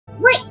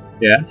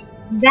Yes.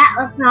 That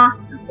looks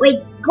wait,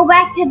 go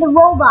back to the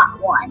robot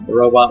one. The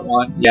robot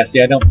one? Yeah,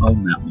 see, I don't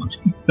own that much.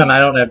 And I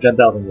don't have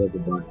 10,000 gold to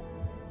buy.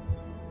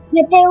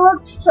 But they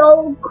look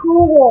so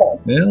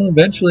cool. Well,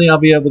 eventually I'll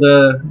be able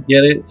to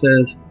get it. It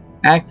says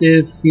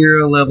active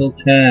hero level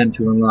 10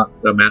 to unlock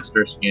the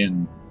master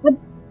skin. But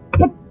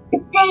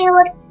they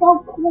look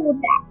so cool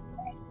that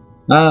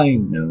way. I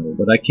know,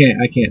 but I can't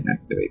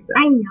activate that.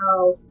 I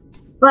know.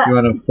 But you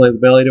want to play the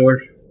belly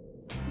door?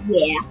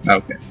 yeah.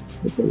 Okay.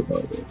 We'll play the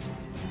belly door.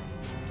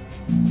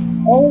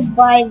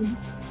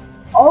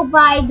 All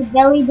by the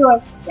belly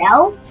door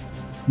cells?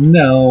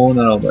 No,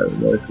 not all by the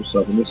voice or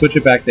something. We'll switch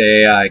it back to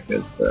AI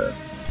because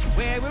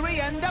where will we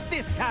end up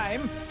this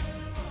time?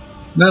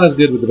 Not as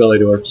good with the belly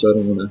door, so I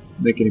don't want to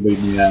make anybody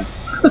mad.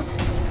 But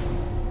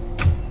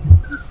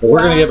we're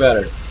gonna get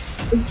better.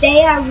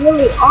 They are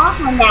really off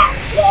on that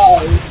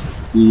way.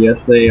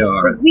 Yes, they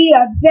are. But we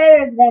are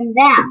better than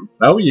them.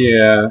 Oh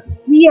yeah.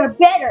 We are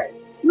better.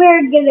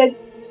 We're gonna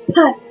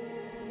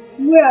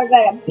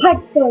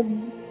punch those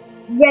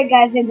red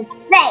guys in the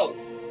face.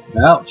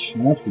 Ouch,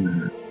 that's gonna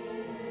hurt.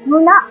 No,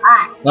 not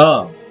us.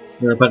 Oh,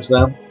 you're gonna punch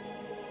them?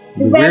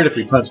 It'd be weird if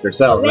we punched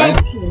ourselves, red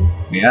right? Team.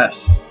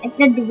 Yes. I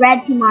said the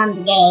red team on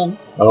the game.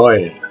 Oh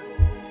yeah.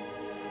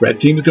 Red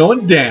team's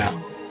going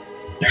down.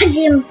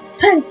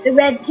 Punch the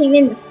red team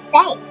in the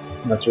face.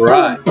 That's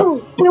right.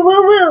 Woo, woo,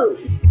 woo, woo.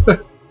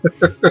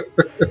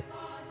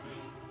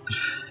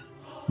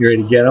 You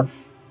ready to get them?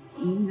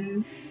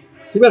 Mm-hmm.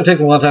 Too bad it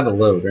takes a long time to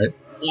load, right?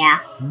 Yeah.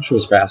 I wish it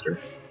was faster.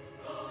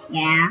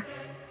 Yeah.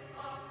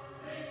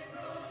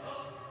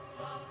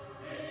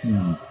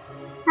 Hmm.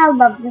 I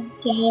love this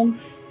game.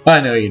 I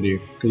know you do,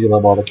 because you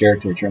love all the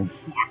characters, right?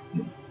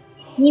 Yeah.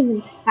 Even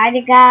the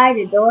spider guy,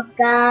 the dwarf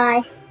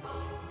guy.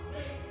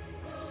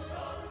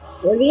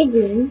 What are you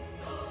doing?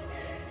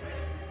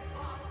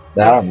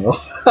 I don't know.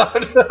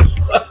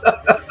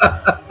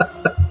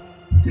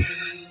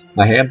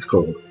 My hand's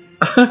cold.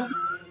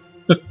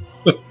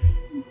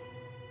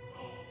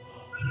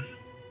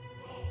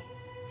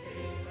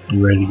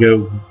 You ready to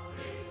go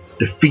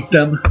defeat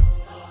them?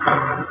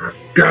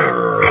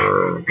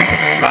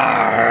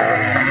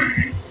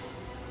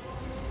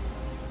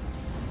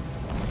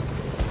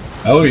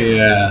 Oh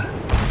yeah.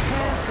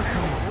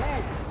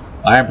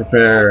 I am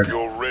prepared.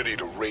 You're ready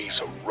to raise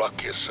a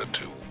ruckus or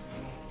two.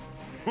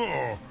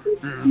 Oh,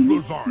 is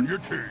lasagna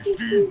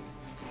tasty?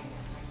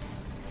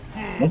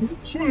 Where do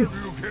you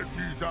get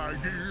these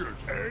ideas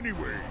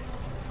anyway?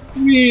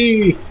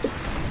 Me.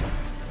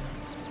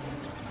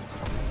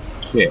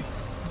 Okay.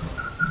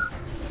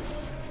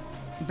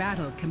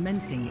 Battle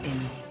commencing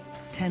in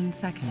 10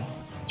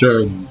 seconds.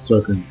 10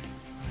 seconds.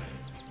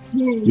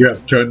 You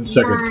have 10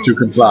 seconds to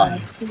comply.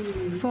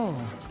 4,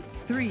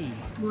 3,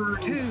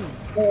 2,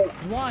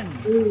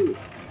 1.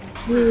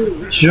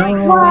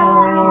 Charge!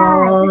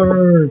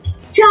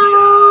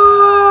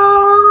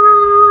 Charge!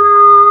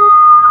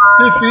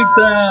 Defeat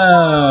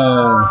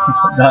them!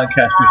 That's what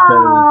Dogcaster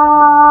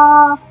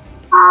says.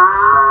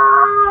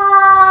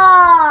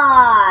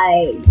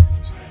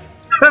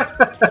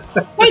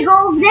 Hey, go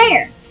over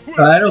there.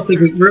 I don't think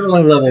we're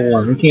only level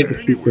 1. We can't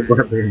defeat the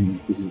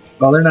barbarians.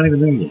 Oh, they're not even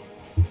there yet.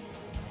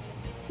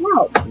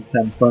 No. They're just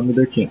having fun with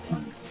their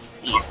campfire.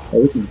 Oh,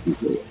 we can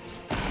defeat it.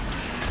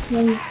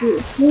 1, 2,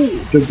 3.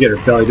 Go get her,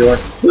 belly door.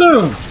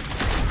 Boom!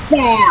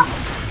 Bam.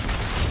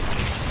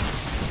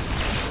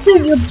 Do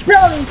your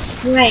belly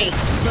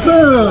strength.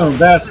 Boom!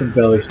 That's some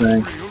belly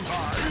smack.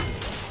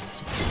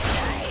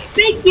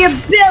 Make your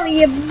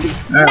belly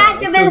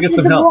smack let's him go get into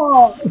some the help.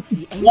 wall.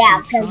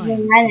 Yeah, because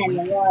we're running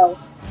the wall.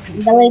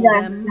 Belly door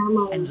is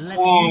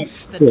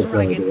almost dead. The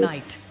Dragon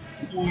Knight.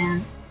 Yeah.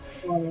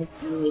 Well,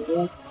 that's really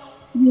good.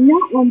 You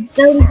not want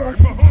belly door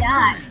to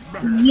die.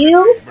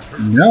 You?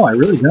 No, I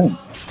really don't.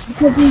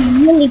 Because he's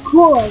really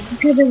cool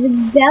because of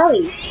his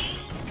belly.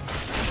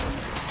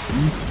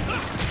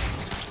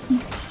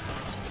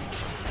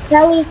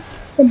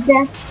 The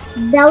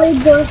best belly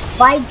door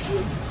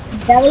Viking.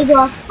 Belly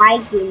door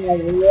Viking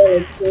is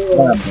really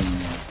cool.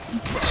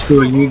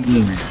 Screw you,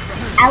 again.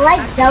 I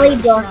like belly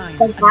door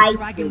the Viking.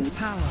 Dragon's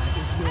power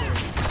is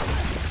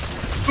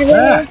I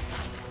yours.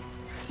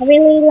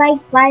 really like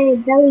belly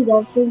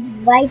door the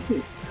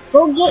Viking.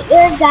 Go get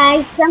your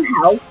guys some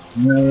help.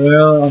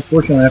 Well,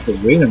 unfortunately, I have to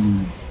wait a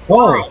minute. Oh,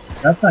 Why?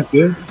 that's not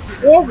good.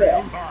 Is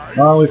it?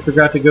 Oh, we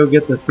forgot to go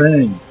get the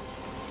thing.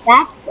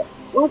 That's it.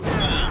 What's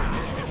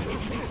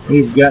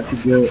We've got to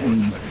go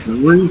and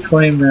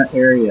reclaim that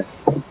area.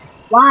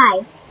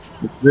 Why?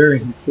 It's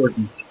very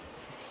important.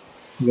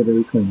 We gotta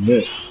reclaim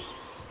this.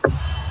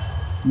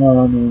 No,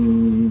 no, no,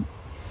 no.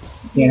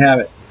 Can't have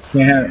it.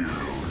 Can't have it.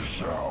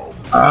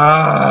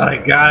 Ah, I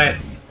got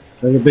it.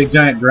 There's a big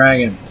giant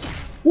dragon.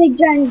 Big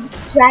giant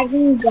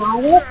dragon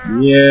got it?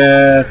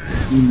 Yes,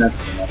 we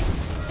messed it up.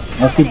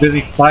 I was too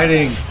busy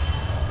fighting.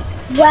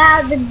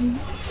 Wow, the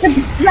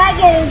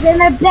dragon is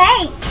in a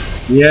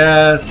base!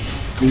 Yes,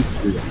 we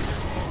screwed up.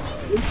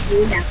 We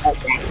screwed up that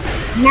dragon.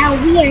 Now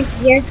we are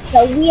here,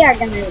 so we are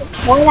gonna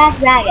kill that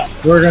dragon.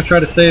 We're gonna try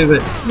to save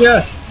it.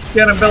 Yes,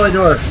 get him, belly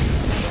door.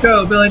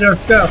 Go, belly door,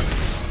 go.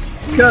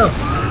 Go.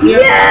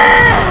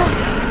 Yeah!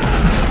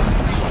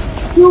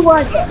 Who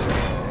was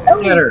it?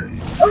 Oh, Get her.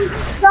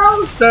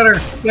 oh, Set her.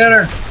 Get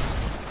her.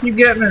 Keep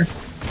getting her.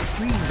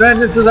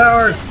 Vengeance is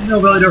ours.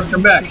 No, Belly Dwarf,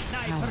 come back.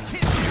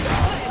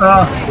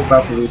 Oh, we're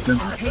about to lose him.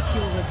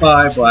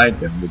 Bye, bye,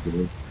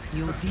 Demogorgon.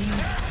 Your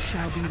deeds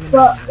shall be remembered.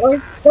 but we're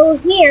still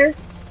here.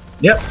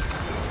 Yep.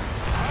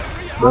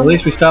 Well, at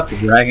least we stopped the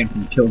dragon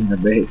from killing the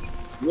base.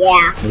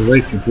 Yeah, Or at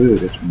least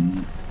completed it from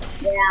that.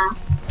 yeah.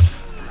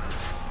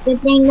 Good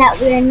thing that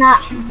we're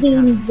not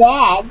being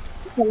dead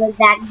because of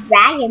that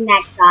dragon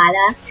that got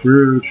us.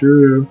 True,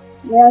 true.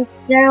 We're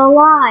still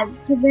alive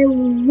because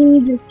we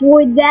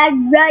destroyed that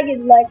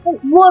dragon like a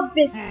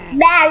whooping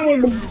smash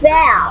in the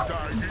bell.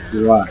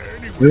 You're right.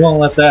 We won't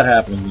let that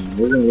happen again.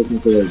 We're gonna listen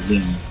to those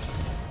demons.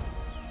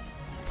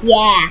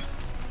 Yeah.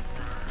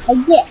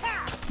 Like this.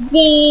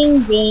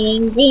 Ding,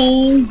 ding,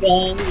 ding,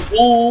 ding,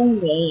 ding, ding,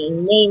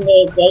 ding,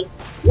 ding, ding.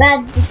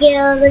 Run to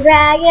kill the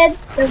dragon.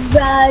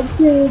 Run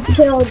to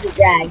kill the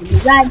dragon.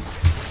 Run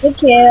to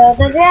kill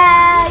the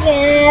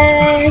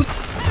dragon.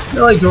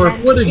 Belly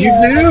Dwarf, what did you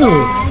do?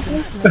 Run to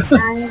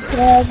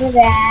kill the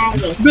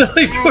dragon.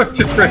 Belly Dwarf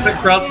just ran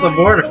across the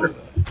border.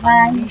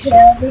 Run to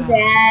kill the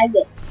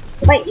dragon.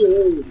 Fight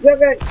you. I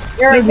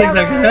didn't think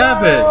that could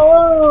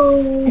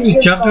happen. He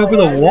just jumped over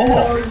the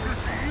wall.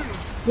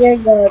 You're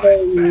gonna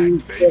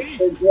use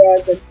the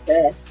dragon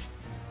first.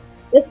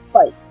 Let's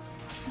fight.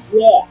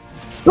 Yeah.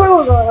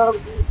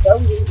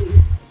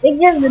 They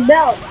give the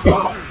bell.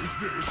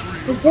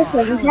 It's just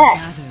like a head.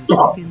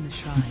 Gathers within the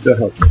shrine. Let's go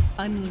help.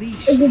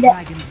 Unleash Is the it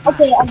that? dragon's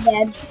Okay, wrath.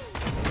 I'm dead.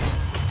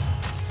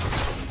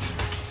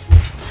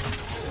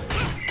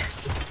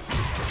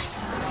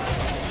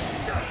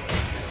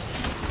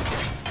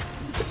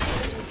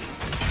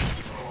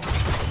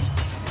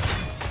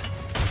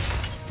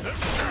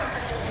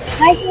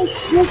 Why is he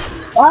shoot?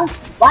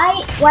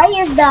 Why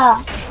is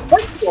the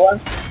bush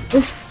dwarf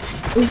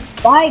is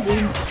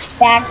fighting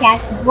back at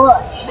the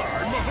bush?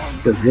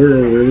 Because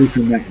we're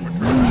releasing that one.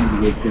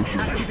 Activate the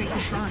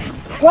shrine.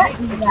 What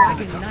is that?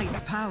 Dragon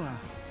Knight's power.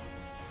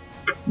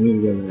 We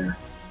need to go there.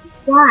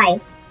 Why?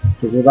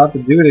 Because we're about to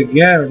do it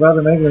again. We're about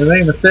to make the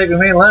same mistake we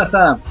made last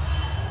time.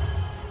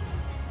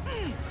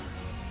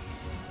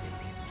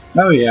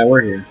 Oh yeah,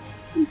 we're here.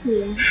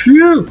 Yeah,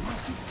 Phew!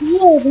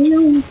 they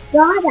almost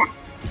got us.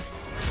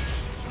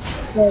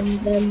 Dun,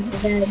 dun,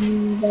 dun,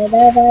 dun, dun,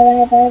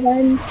 dun, dun,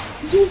 dun.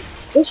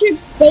 We should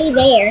stay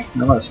there.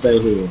 I'm gonna stay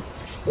here.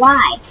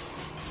 Why?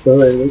 So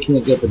that we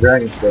can't get the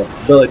dragon stuff.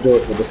 Belly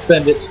Dwarf will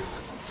defend it.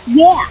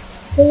 Yeah,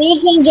 so we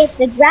can get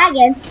the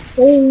dragon,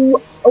 so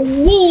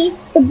we,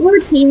 the blue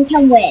team,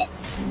 can win.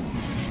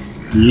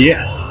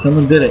 Yes!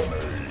 Someone did it.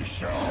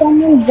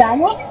 Someone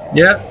done it?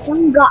 Yep.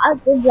 Someone got us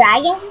the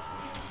dragon?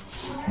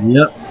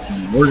 Yep.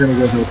 And we're gonna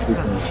go help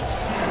people.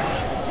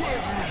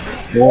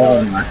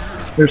 Oh my.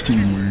 There's too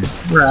many ways.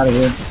 We're out of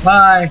here.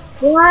 Bye!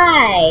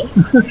 Why?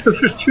 Because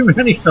there's too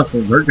many of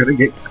them. We're gonna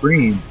get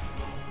creamed.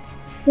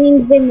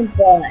 Team's in the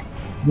butt.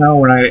 No,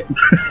 we're not.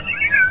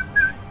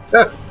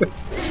 That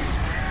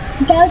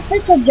was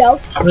such a joke.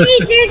 Hey,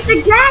 there's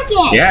the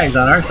dragon! Yeah, he's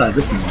on our side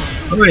this time.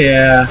 Oh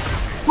yeah.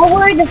 But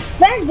we're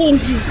defending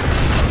him.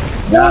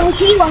 No,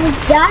 he won't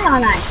die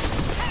on us.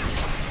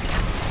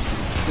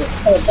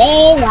 So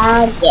they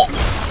won't get it.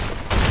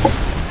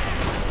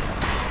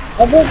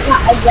 If it's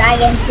not a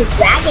dragon to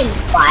dragon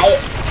fight,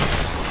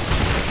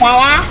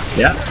 Dada,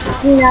 Yeah.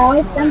 you know,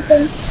 it's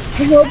something. I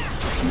hope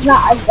it's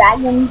not a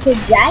dragon to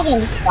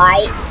dragon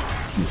fight.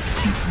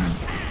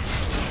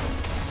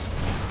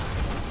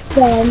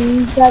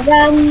 Dun dun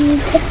dun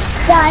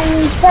dun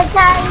dun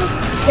dun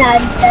dun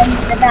dun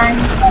dun.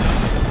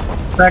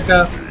 Back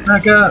up.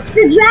 Back up.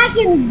 The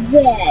dragon's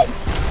dead.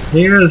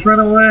 He is. Run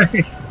away.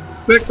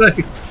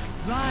 Quickly.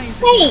 Rise.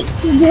 Hey,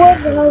 the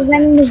dwarves are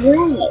running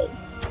away.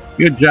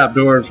 Good job,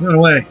 dwarves. Run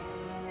away.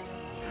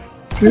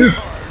 Phew.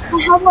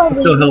 How are Let's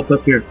go help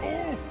up here.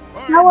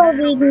 How are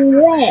we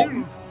gonna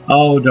win?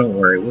 Oh, don't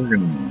worry. We're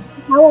gonna win.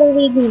 How are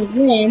we gonna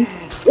win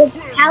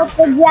without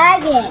the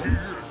dragon?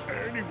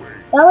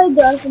 Belly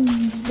Dwarf is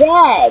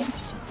dead.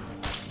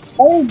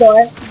 Belly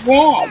Dwarf is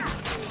dead.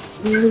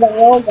 And the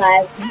little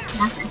guy can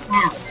knock us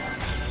out.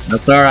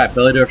 That's alright.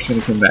 Belly Dwarf's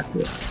gonna come back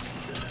to us.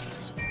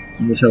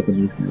 I'm just helping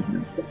these guys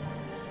out.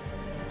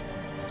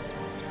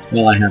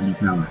 Well, I have no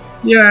power.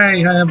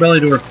 Yay! I am Belly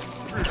Dwarf.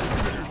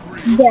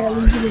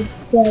 Belly Dwarf,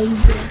 Belly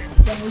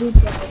Dwarf, Belly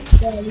Dwarf,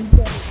 Belly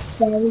Dwarf,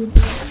 Belly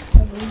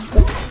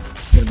Dwarf,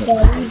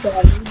 Belly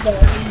Dwarf,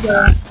 Belly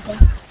Dwarf.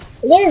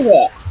 What is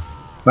it?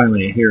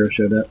 Finally, a hero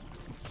showed up.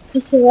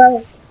 It's a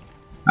rope.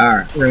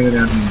 Alright, we're gonna go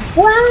down here.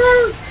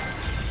 Wow!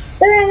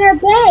 They're in our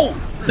base!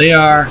 They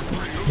are.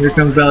 Here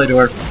comes Belly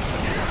Dwarf.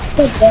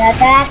 Belly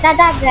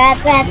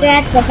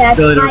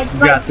Dwarf, you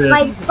got this.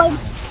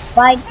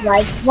 That's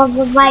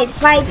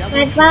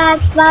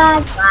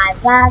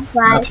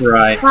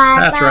right.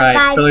 That's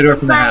right. Belly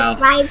Dwarf in the house.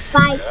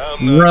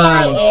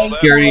 Run,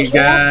 scary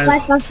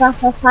guys.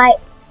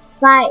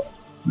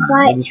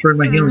 Alright, I destroyed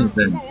my healing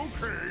thing.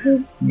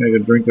 I'm gonna go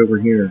drink over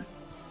here.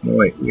 Oh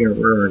wait, we're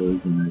already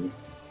losing that.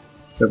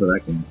 Except for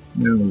that guy.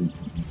 No.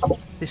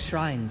 The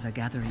shrines are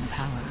gathering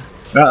power.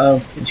 Uh-oh.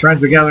 The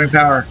shrines are gathering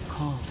power.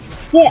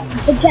 Calls. Yeah,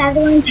 the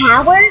gathering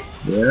power?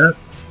 Yep.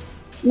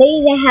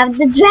 Maybe they have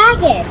the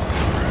dragon.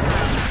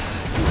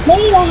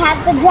 Maybe they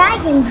have the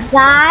dragons,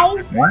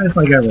 guys. Why is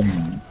my guy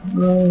running?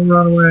 Oh,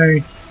 run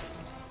away.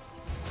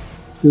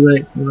 It's too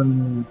late. We're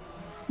running away.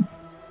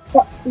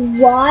 But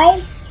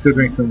why? Let's go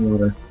drink some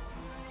water.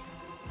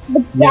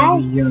 But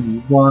Yummy, that,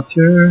 yummy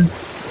water.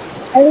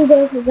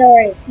 everything is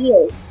already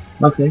healed.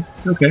 Okay,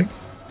 it's okay.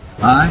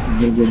 I'm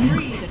gonna go more.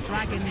 Free the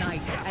Dragon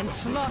Knight and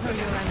slaughter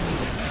your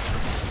enemy.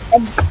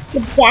 And the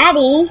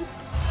daddy,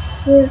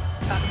 A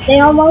They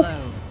almost-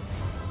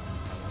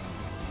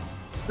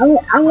 blow.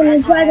 I'm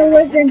gonna try to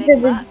listen to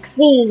the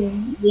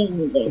thing.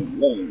 Ding, ding,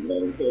 ding,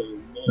 ding, ding.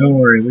 Don't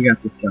worry, we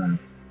got this side.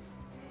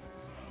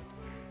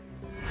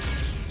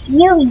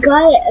 Yeah, we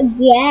got it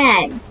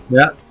again.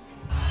 Yep.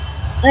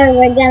 Or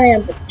we're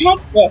gonna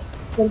protect it,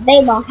 so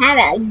they won't have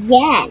it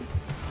again.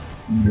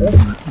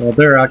 Well,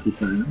 they're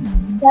occupied.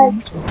 But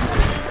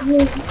you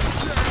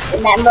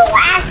remember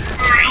last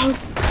time?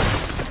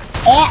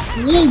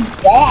 We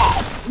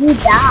dead. We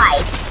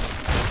died.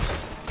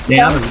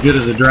 Yeah, I'm as good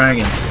as a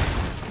dragon.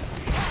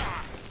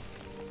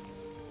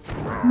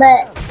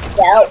 But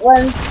that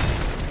was.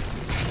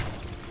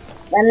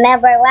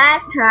 Remember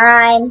last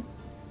time?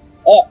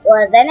 It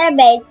was in a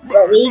base,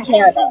 but we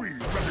killed it.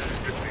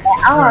 They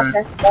almost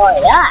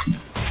destroyed us.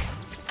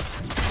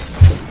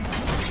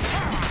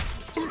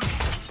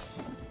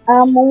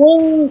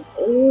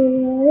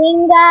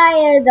 Wing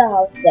guy is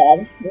almost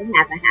dead. We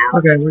have a house.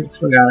 Okay, we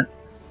still got it.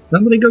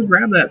 Somebody go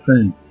grab that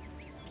thing.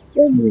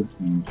 Yeah.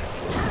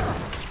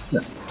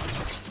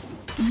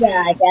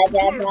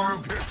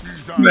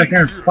 Come back here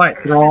and fight,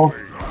 Thrall.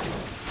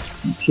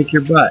 And kick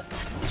your butt.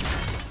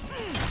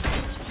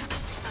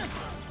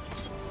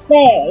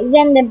 There, he's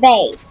in the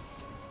base.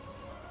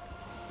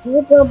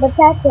 You go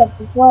protect it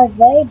before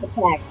they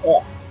protect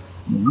it.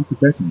 Yeah, I'm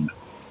protecting it.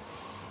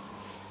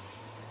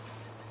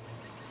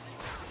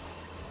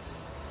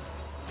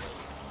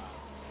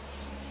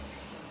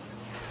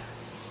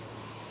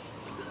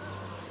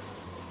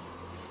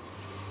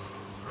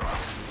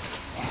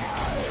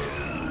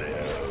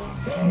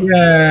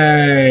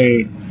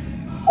 Yay!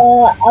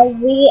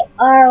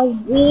 Are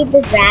we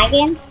the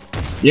dragon?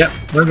 Yep,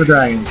 we're the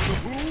dragons.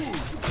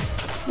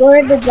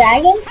 We're the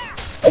dragon?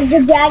 Is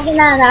the dragon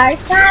on our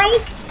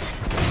side?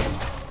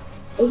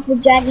 Is the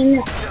dragon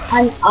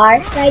on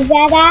our side,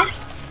 Dada?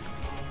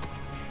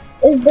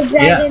 Is the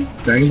dragon?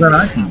 Yeah, dragons on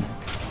our team.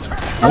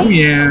 Oh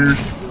yeah.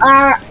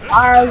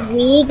 Are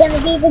we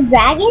gonna be the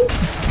dragon?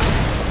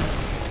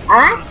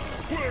 Us?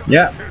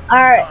 Yep.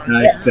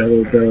 Nice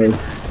double go.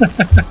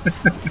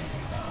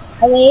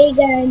 Are we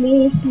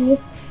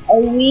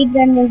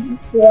gonna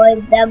destroy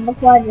them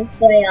before they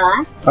destroy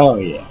us? Oh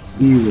yeah.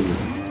 Easy.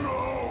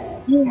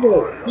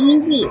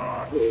 Easy.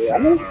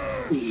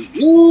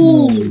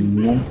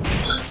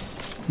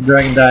 The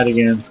dragon died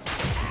again.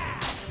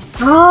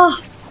 Oh,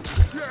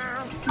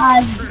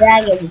 the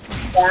dragon's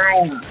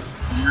dying.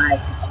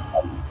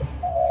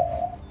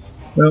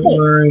 Don't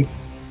worry.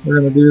 We're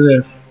gonna do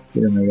this.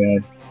 Get in there,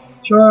 guys.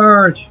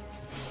 Charge!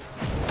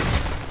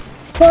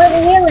 For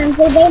the healing,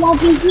 so they won't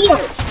be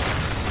healed.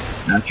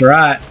 That's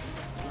right.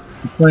 That's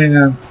the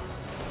plan.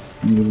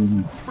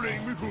 Bring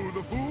me through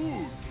the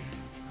food.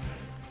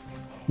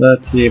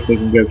 Let's see if we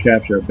can go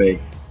capture a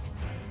base.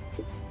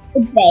 The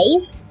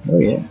base? Oh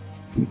yeah.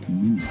 Get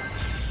some meat.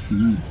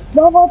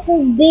 What about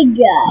this big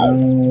guy?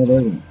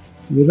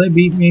 Will they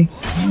beat me?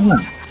 I don't know.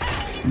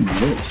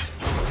 This.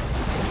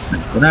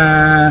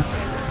 Ta-da!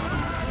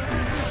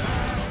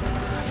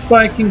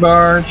 Viking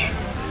barge.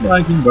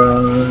 Viking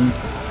barge.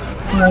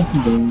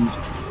 Viking barge.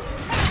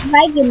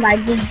 Viking Mark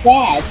is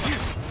dead.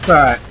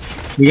 Alright.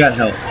 We got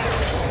help.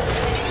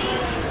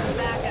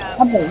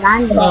 Up and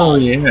landed. Oh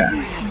yeah.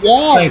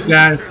 Yeah. Thanks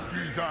guys.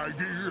 These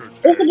ideas.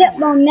 We should get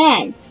more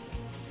men.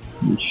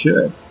 You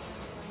should.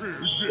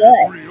 Is Should.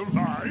 this real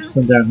life?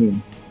 Send down here.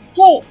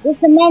 Hey, there's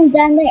some men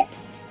down there.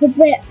 I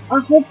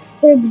hope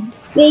they're the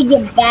big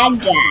and bad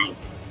guys. I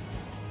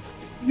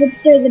hope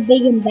they're the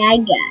big and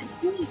bad guys.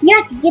 You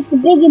have to get the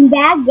big and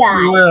bad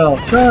guys. Well,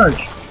 charge.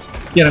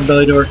 Get him,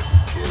 Billy Door.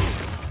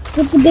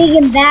 Get the big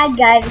and bad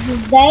guys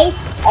because they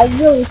are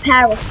really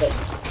powerful.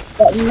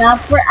 But not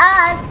for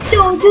us.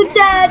 Don't you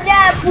tell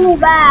that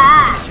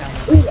booba.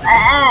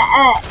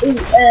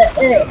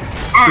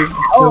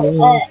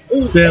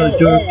 Billy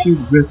Door to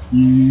the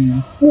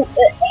rescue.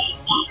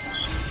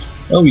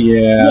 Oh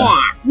yeah.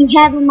 Yeah, we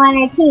have him on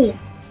our team.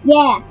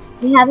 Yeah,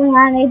 we have him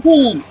on our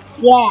team.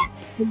 Yeah,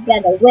 we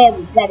gotta win,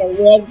 we gotta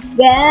win,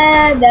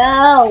 gotta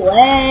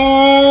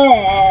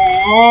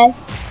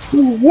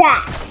win. Yeah.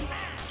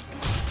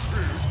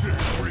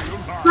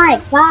 High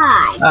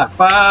five. High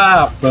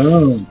five.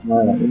 Boom.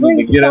 Alright, we We're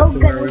need to get so up to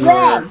where we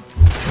gonna were. win.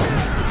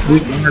 We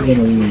are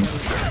gonna win.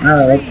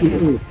 Alright, let's go.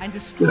 And Get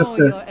destroy up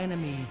there. your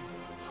enemy.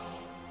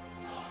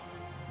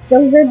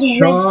 Those are the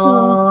red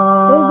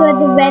teams. Those are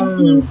the red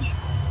teams.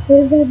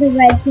 Those are the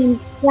red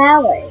team's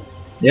flowers.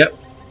 Yep.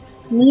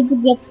 We need to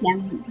get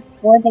them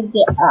before they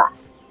get us.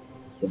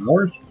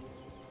 Flowers?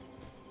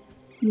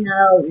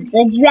 No,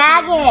 the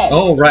dragon.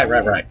 Oh,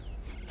 right.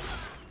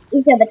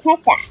 You should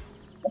protect that.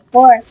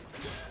 Before.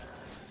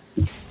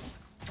 You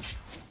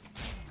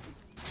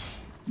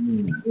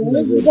need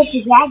to get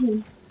the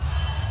dragon.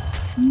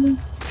 You need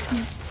to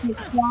get the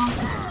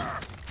dragon.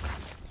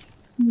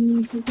 You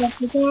need to get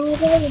the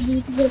dragon. You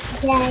need to get the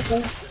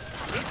dragon.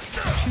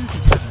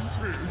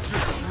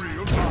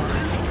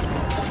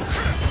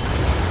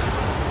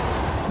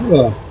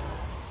 Oh.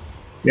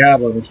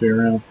 Diablo must be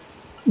around.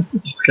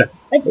 Just got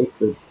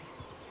posted.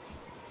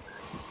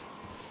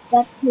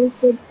 Got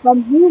posted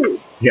from who?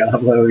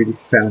 Diablo, he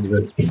just found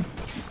this.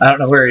 I don't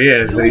know where he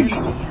is, but he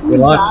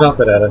launched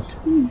something at us.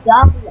 Who's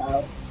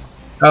Diablo?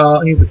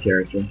 Oh, he's a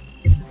character.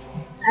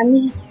 I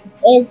mean,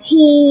 is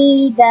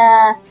he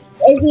the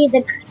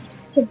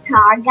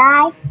guitar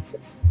guy?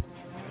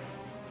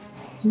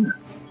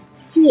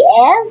 He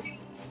is?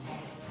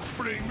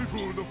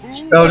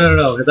 Oh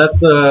no, that's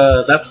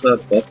the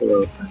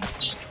buffalo thing.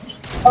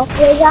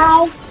 Okay,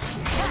 guys.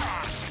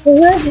 So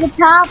who's the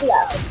Diablo?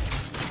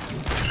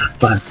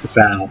 But the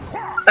bow.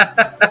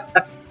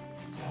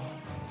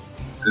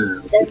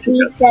 So he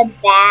said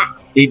that.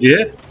 He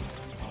did?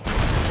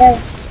 The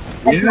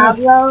Yes.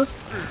 Diablo,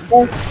 the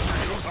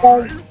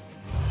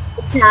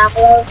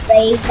Diablo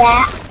say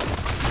that.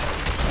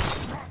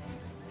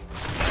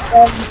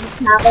 Does the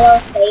Diablo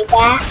say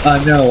that?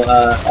 No,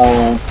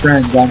 our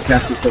friend John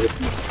Casper said it.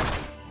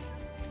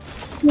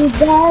 He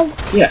does?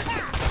 Yeah.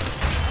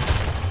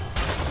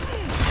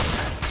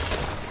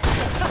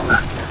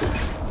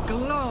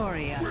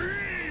 Glorious.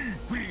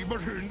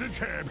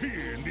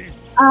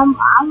 I'm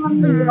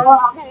on the wall.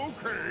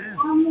 Okay.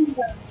 I'm on the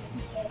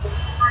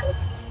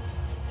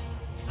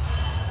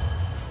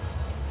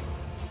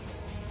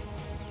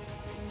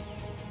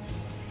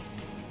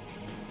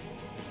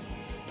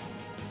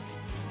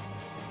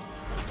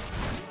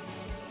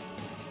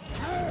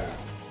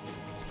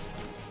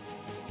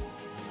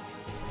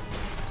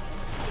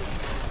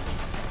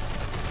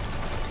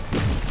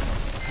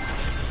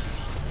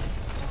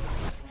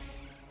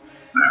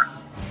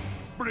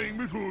Bring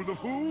me to the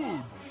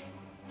food.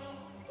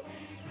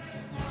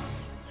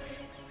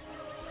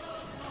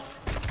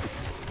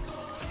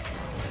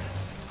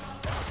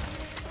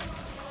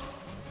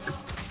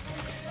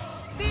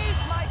 This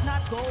might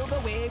not go the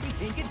way we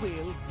think it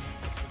will.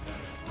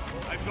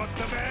 I've got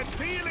a bad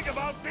feeling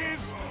about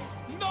this.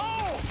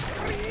 No!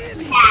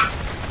 Really? I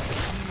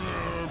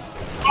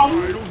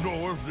don't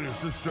know if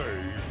this is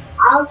safe.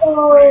 I'll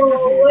go.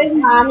 Where's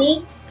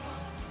mommy?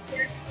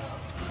 Here,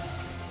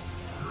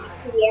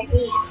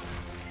 here.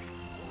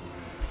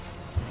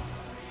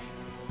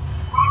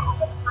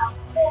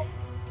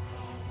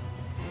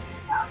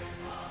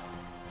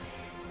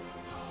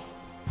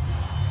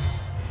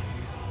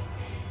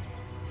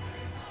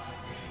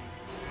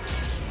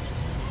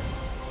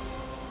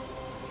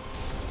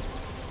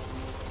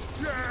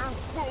 Yeah,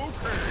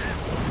 okay.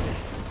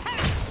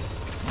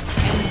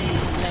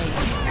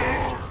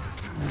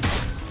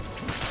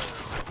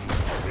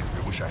 I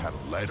wish I had a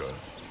lighter.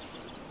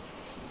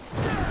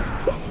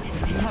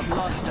 You have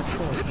lost a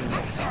fort,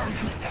 heroes.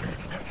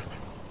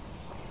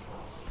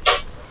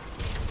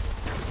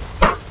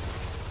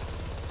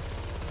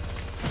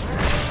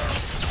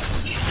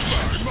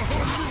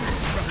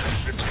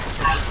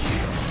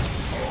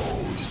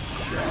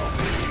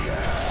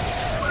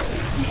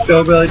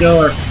 Go, Billy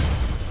Diller.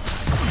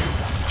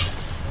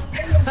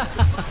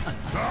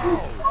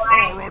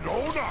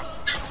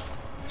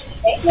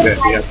 Good,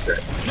 yeah,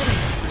 good.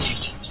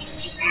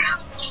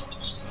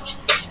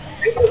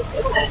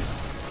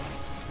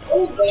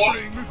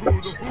 Bring me to the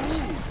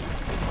food.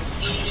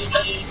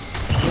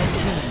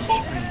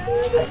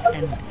 Has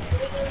ended.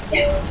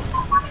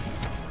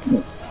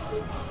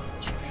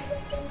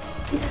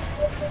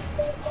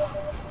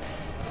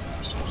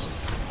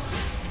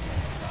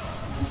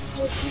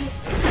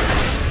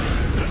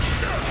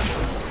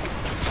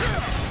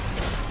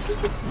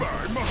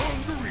 I'm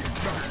hungry.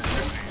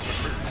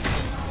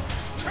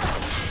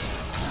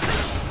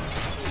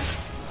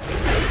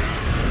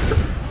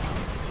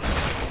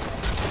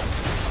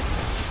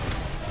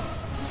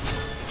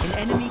 An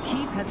enemy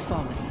keep has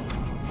fallen.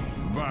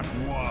 But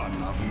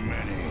one of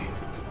many.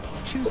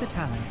 Choose a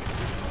talent.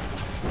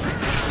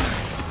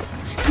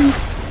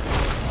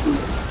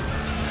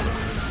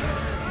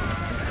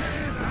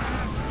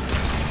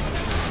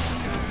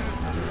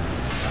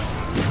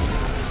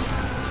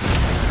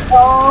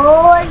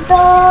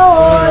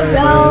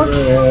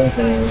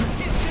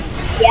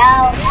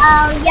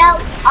 Yo.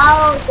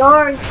 Oh,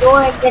 door,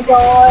 the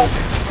door.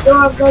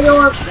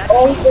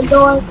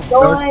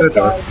 Oh,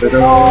 the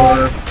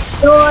door.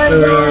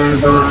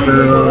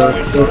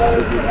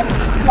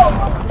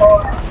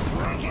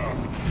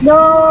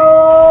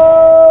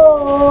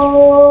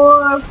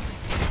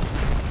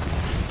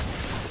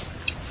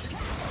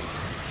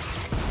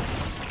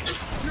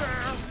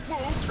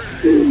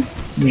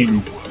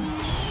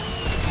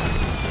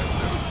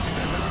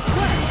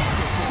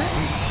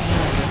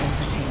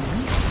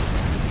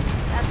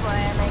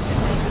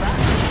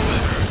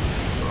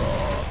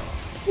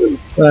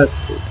 Let's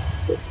see.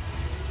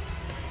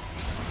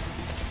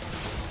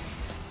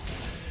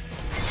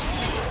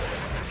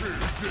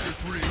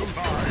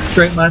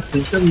 Straight line,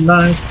 sneak of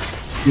life.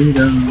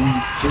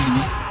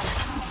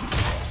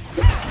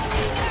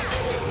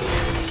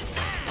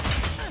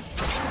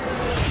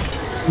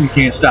 You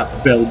can't stop the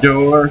belly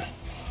door.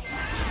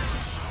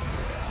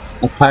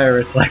 A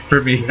pirate's life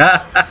for me.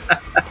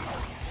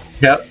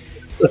 Yep.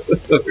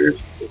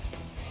 Pirate's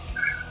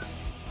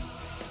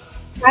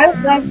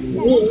life for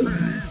me.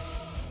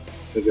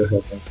 Go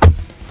ahead, then.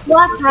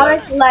 What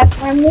pirate's life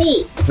for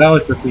me? That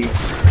was the theme.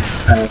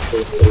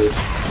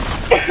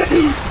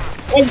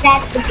 Is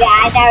that the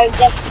guy that we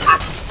just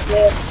talked to?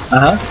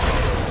 Uh-huh.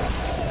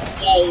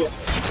 Yeah.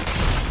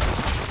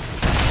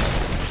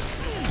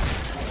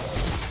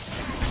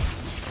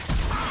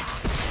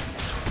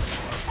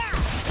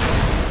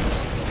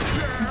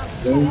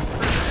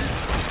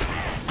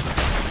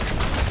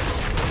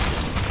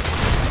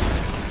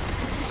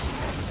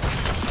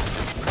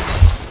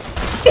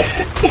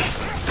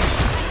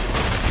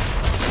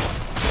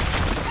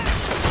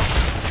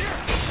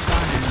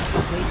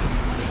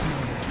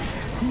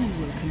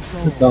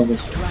 It's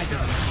almost.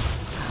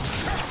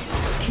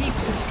 Keep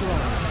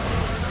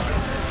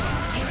destroying.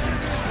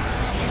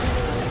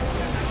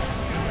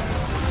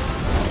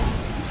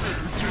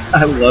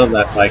 I love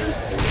that Viking.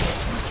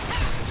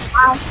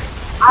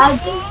 I'll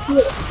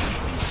do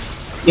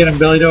too. Get him,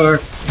 Billy Door.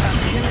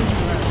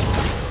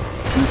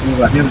 What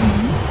about him?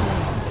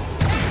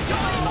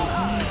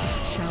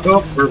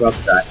 Oh, we're about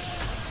to die.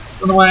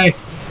 Run away.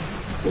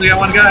 We got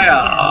one guy.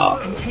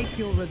 Oh. And take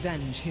your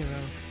revenge, hero.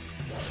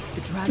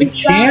 The We dragon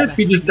can't.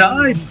 He just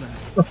died.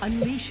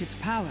 Unleash its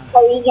power.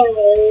 So we can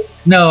lose.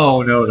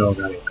 No, not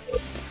even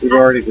close. We've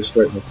already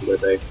destroyed most of their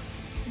base.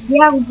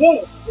 Yeah, we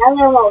did. Now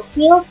they won't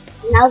heal.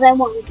 Now they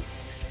won't.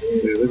 So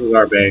this is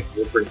our base.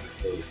 We're pretty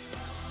much good.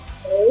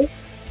 Okay.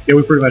 Yeah,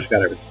 we pretty much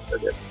got everything. We're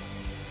good.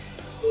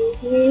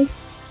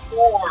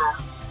 Yeah.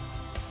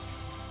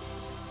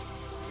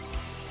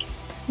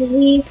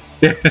 We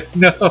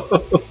No.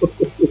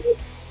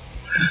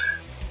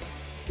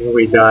 When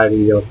we died,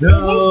 he yelled,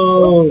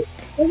 "No!"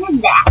 look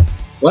at that.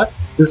 What?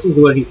 This is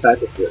what he's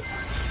typing for us.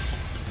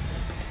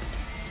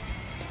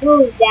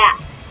 Move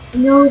that.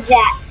 Move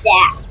that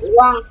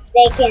long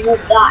stick in the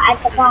dot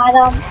at the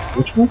bottom.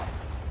 Which one?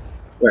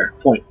 Where?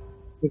 Point.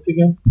 Point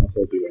again? I'll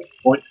hold you right.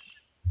 Point.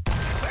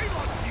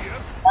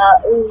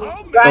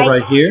 Right.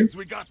 right here?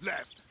 We got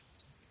left.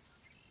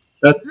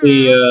 That's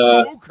the,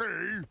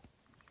 Okay.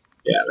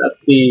 yeah,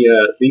 that's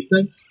the, these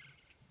things?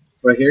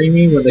 Right here, you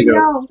mean? When they go,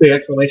 No. the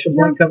exclamation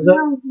point comes up?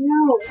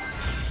 No.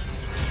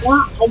 No,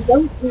 I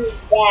don't do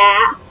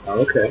that.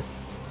 Oh, okay.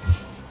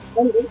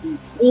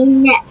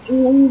 In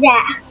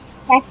that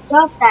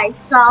dot that I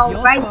saw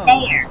Your right foe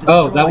there. has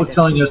Oh, that was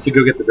destroyed telling us to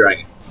go get the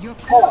dragon. it. Your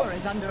core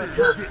is under attack.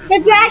 The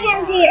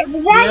dragon's here.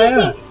 The dragon's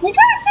Yeah. here. The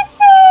dragon's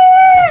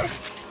here.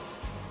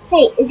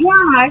 Hey, is he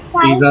on our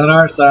side? He's on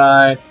our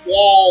side.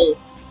 Yay.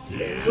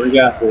 We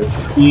got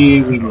this.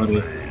 Easy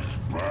money.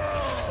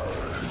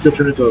 Let's go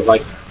turn into a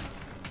Viking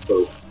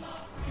boat.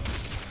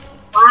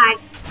 Why?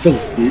 This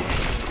is cute.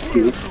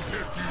 Cute.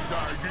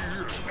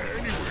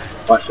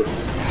 Watch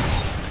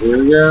this. Here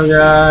we go,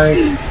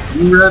 guys.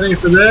 You ready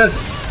for this?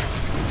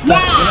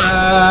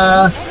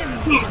 Yeah.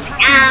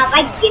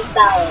 Viking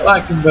boat.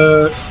 Viking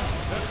boat.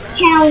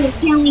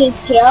 Can we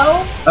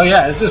kill Oh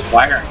yeah, it's just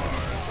fire.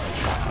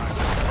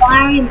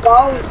 flying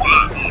boat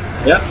at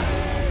it? Yep.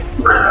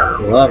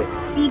 Love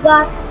it. We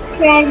got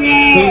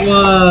treasure. Who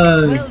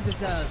won? Well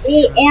deserved.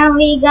 And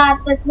we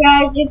got the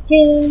treasure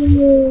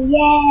too.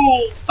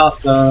 Yay.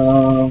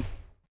 Awesome.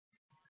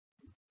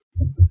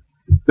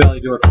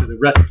 Belly Dwarf to the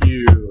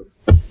rescue.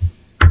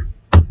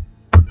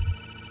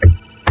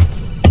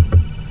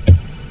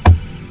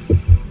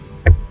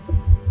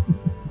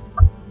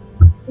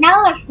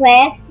 Now let's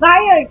play a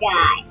spider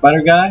guy.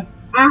 Spider guy?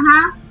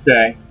 Uh-huh.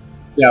 Okay.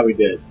 See how we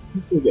did.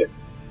 We did.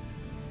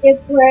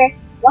 If we're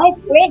quite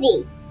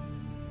pretty.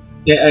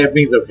 Yeah, it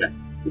means okay.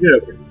 We did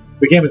okay.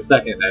 We came in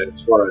second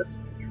as far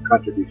as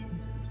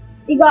contributions.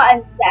 We got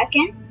in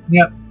second.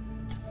 Yep.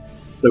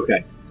 It's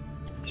okay.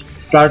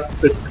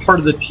 It's part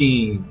of the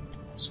team.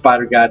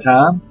 Spider guy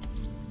time.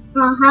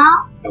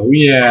 Uh-huh. Oh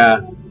yeah.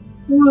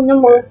 You're the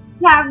most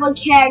powerful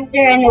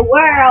character in the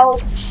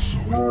world.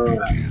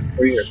 Alright.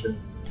 We're here.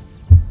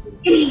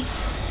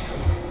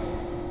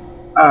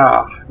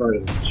 Ah,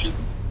 right.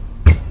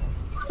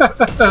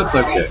 That's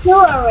okay. You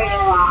already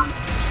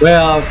lost.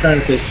 Well, I was trying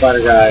to say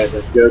Spider Guy and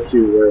then go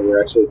to where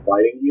we're actually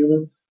fighting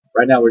humans.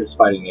 Right now we're just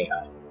fighting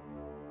AI.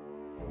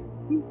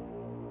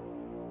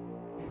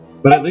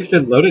 But at least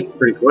it loaded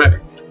pretty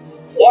quick.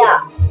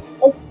 Yeah.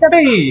 It's the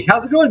Hey,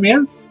 how's it going,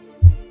 man?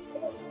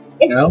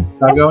 No, it's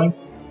not going?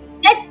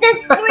 It's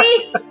the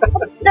three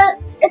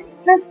it's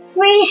the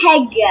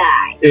three-head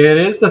guy.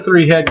 It is the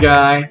three-head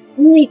guy.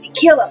 We need to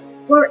kill him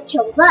before it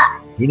kills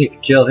us. We need to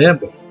kill him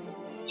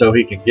so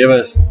he can give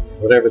us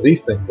whatever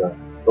these things are.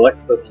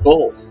 Collect the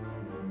skulls.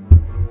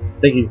 I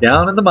think he's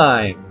down in the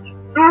mines.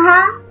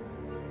 Uh-huh.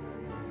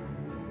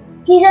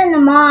 He's in the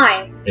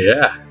mine.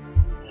 Yeah.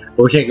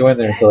 But we can't go in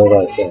there until they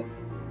let us in.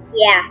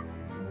 Yeah.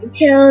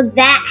 Until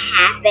that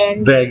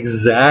happens.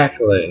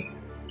 Exactly.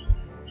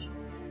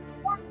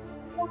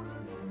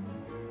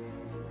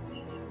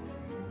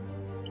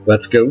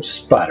 Let's go,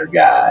 Spider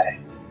Guy.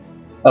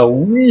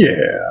 Oh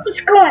yeah.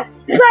 It's going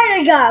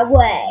Spider Guy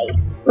way.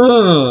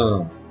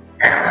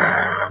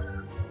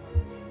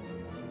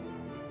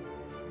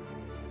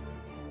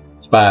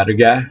 Spider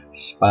Guy,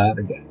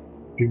 Spider Guy.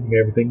 Doing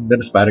everything that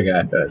a Spider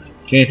Guy does.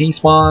 Can't he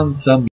spawn some